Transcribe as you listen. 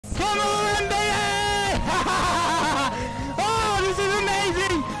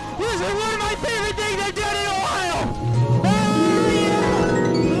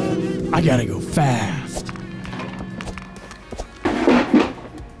I gotta go fast.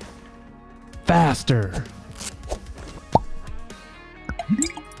 Faster.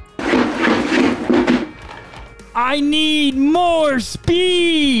 I need more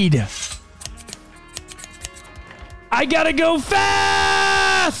speed. I gotta go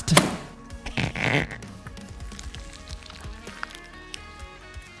fast.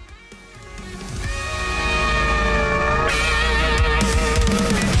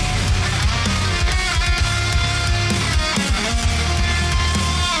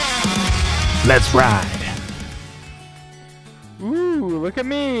 Let's ride. Ooh, look at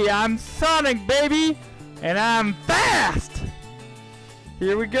me. I'm Sonic, baby. And I'm fast.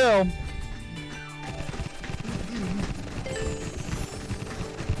 Here we go.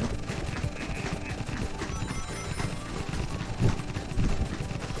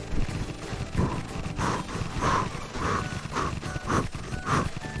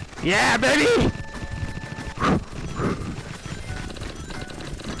 Yeah, baby.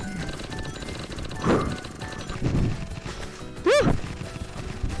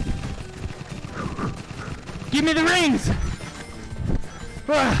 Give me the rings!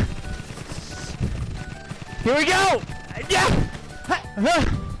 Here we go! Yeah!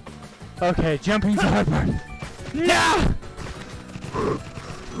 Okay, jumping's the hard part. No!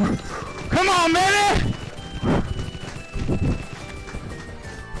 Come on, baby!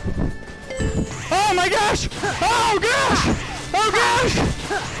 Oh my gosh! Oh gosh! Oh gosh!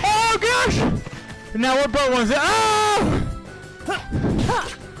 Oh gosh! Now what boat was it? Oh!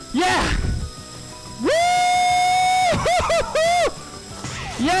 Yeah! Woo!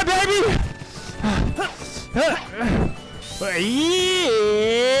 Yeah, baby! Yeah!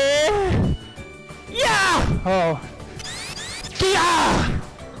 Yeah! Oh. Yeah!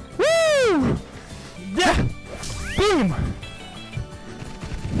 Woo! Yeah! Boom!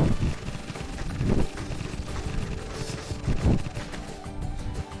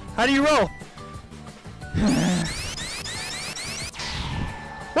 How do you roll?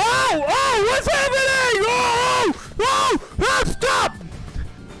 Oh! Oh! What's happening? Oh! Oh! Oh! Stop!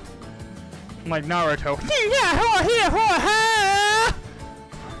 I'm like Naruto.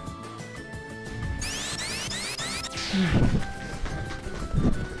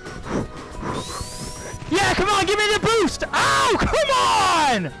 Yeah, come on, give me the boost! Oh, come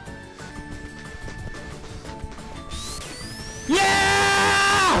on!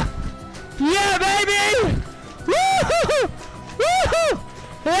 Yeah! Yeah, baby! Woo-hoo! Woo-hoo!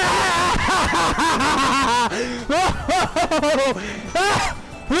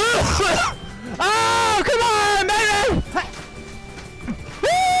 Oh, come on, baby!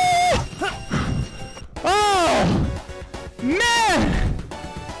 Oh, man!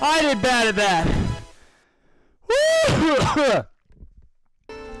 I did bad at that.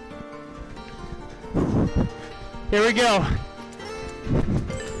 Here we go.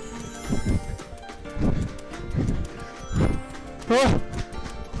 Oh.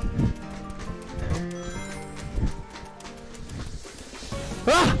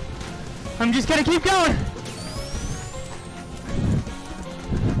 Ah! I'm just gonna keep going.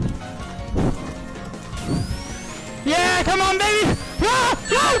 Yeah, come on, baby! Ah!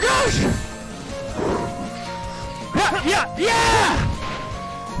 Oh gosh! Yeah, yeah, yeah!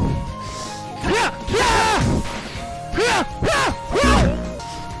 Yeah, yeah! Yeah, yeah, yeah!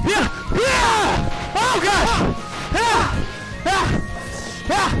 Yeah, yeah! Oh gosh! Yeah, yeah,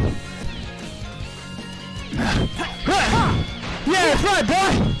 yeah! Yeah, that's right,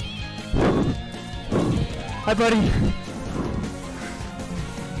 boy! Hi, buddy.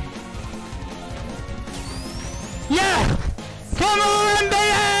 Yeah! Come on,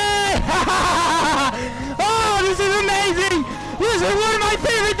 baby! Oh, this is amazing! This is one of my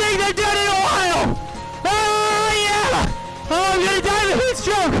favorite things I've done in a while! Oh, yeah! Oh, I'm gonna die of a heat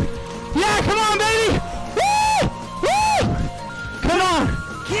stroke! Yeah, come on, baby! Woo! Woo! Come on!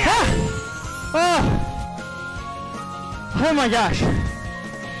 Yeah! Oh! Oh my gosh!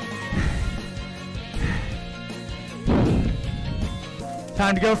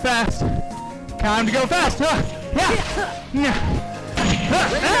 Time to go fast! Time to go fast! Yeah! Yeah!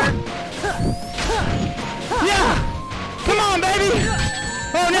 Yeah! Come on, baby!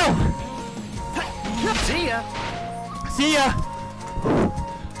 Oh no! See ya! See ya!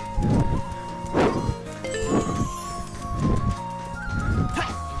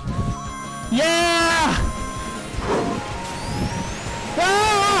 Yeah!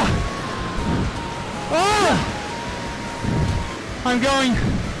 Ah! Oh! I'm going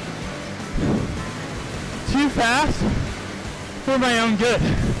too fast for my own good.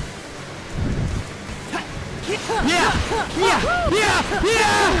 Yeah! Yeah! Yeah!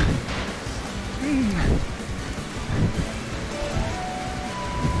 Yeah!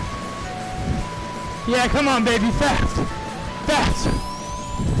 Yeah, come on, baby, fast. Fast.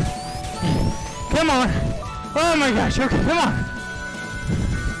 Come on. Oh my gosh, okay, come on.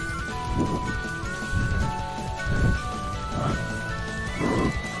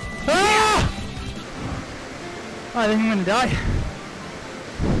 Ah! Oh, I think I'm gonna die.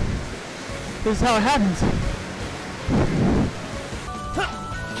 This is how it happens.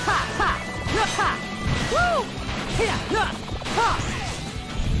 Woo! Yeah! Ha!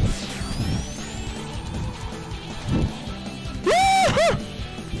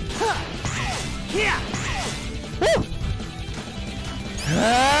 Yeah! Woo!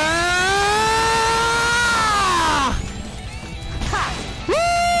 Ah! Woo!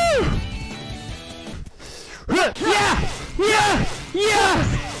 Yeah! Yeah! Yeah!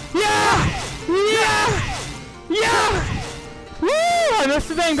 Yeah! Yeah! Yeah! Woo! I missed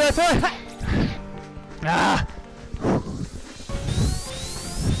the thing, but that's all right. Ah!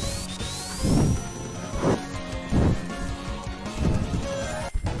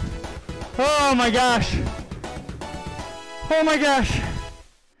 Oh my gosh! Oh my gosh!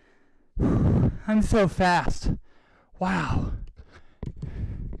 I'm so fast. Wow.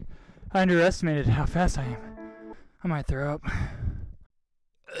 I underestimated how fast I am. I might throw up.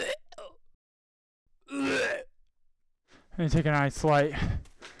 I'm gonna take a nice slight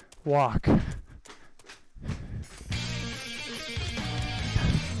walk.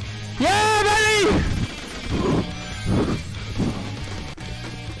 Yeah, buddy!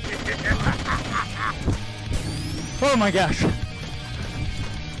 Oh my gosh.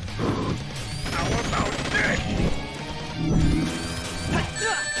 How about this?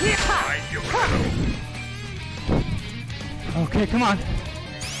 Okay, come on.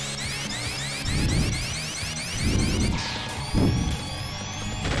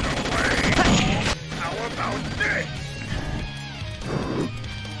 How about this?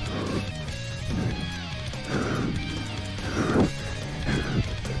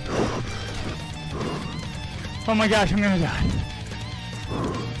 Oh my gosh, I'm gonna die.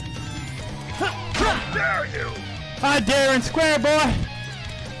 How dare you? I dare and square, boy!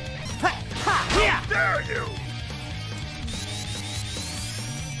 How dare you?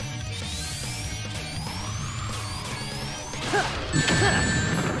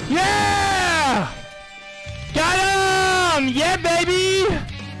 Yeah! Got him! Yeah, baby!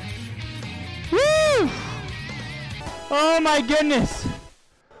 Woo! Oh my goodness!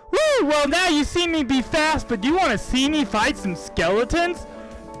 Woo! Well, now you see me be fast, but do you want to see me fight some skeletons?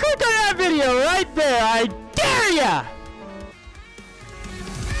 Click on that video right there! I dare ya!